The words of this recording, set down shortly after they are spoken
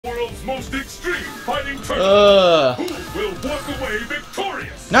World's most extreme fighting tournament. Who will walk away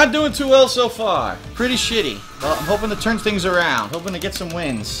victorious? Not doing too well so far. Pretty shitty. Well, I'm hoping to turn things around. Hoping to get some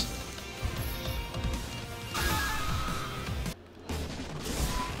wins.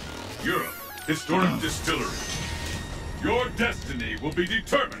 Europe, historic distillery. Your destiny will be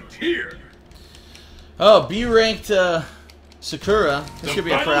determined here. Oh, B-ranked Sakura. This should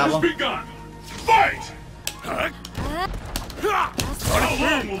be a problem. The battle has begun. Fight! How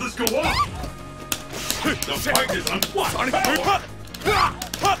long will this go on? The fight is on what power?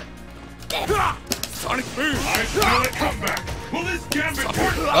 Sonic Boom! I smell a comeback. Will this gambit work?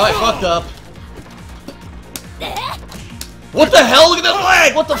 Oh, I fucked up. What the hell? Look at that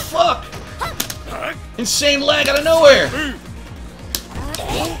lag! What the fuck? Insane lag out of nowhere!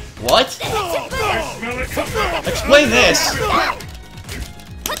 What? I smell a comeback. Explain this!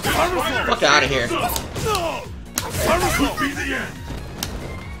 Fuck out of here. Could be the end.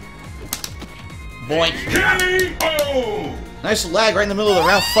 Boink. KO! Nice lag right in the middle of the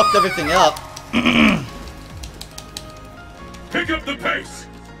round. Fucked everything up. Pick up the pace.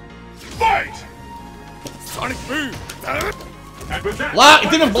 Fight! Sonic Boom! And with that, Block!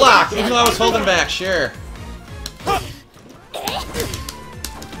 It didn't block, even though I was holding back. Sure.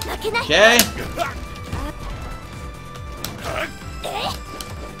 Okay.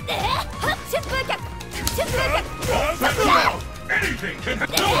 anything can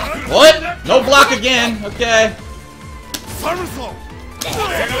What? No block again. Okay.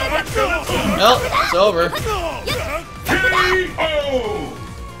 Nope, it's over. KO!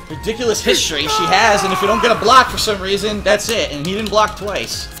 Ridiculous history she has, and if you don't get a block for some reason, that's it. And he didn't block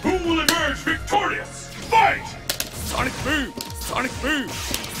twice. Who will emerge victorious? Fight! Sonic Boom! Sonic Boom!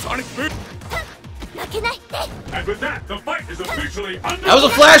 Sonic Boom! And with that, the fight is officially under. That was a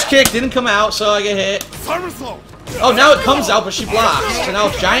flash kick, didn't come out, so I get hit. Oh, now it comes out, but she blocks. So now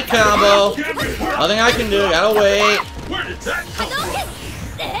it's giant combo. Nothing I can do, gotta wait. Where did that come from?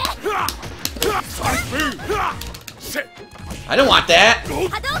 Sonic Boom! Shit! I didn't want that.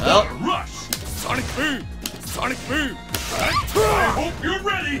 Well, Rush! Sonic Boom! Sonic Boom! I hope you're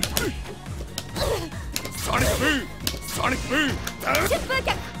ready! Sonic Boom! Sonic Boom!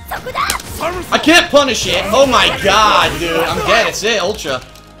 I can't punish it. Oh my god, dude. I'm dead. It's it, Ultra.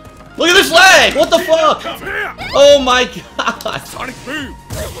 Look at this leg! What the fuck? Oh my god. Sonic Boom!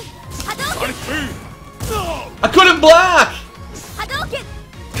 Sonic Boom! I couldn't block!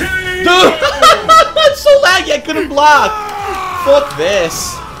 Dude! I'm so laggy, I couldn't block! Fuck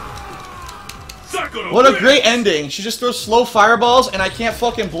this. What a great ending. She just throws slow fireballs and I can't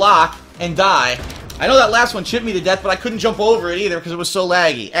fucking block and die. I know that last one chipped me to death, but I couldn't jump over it either because it was so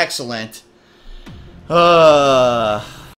laggy. Excellent.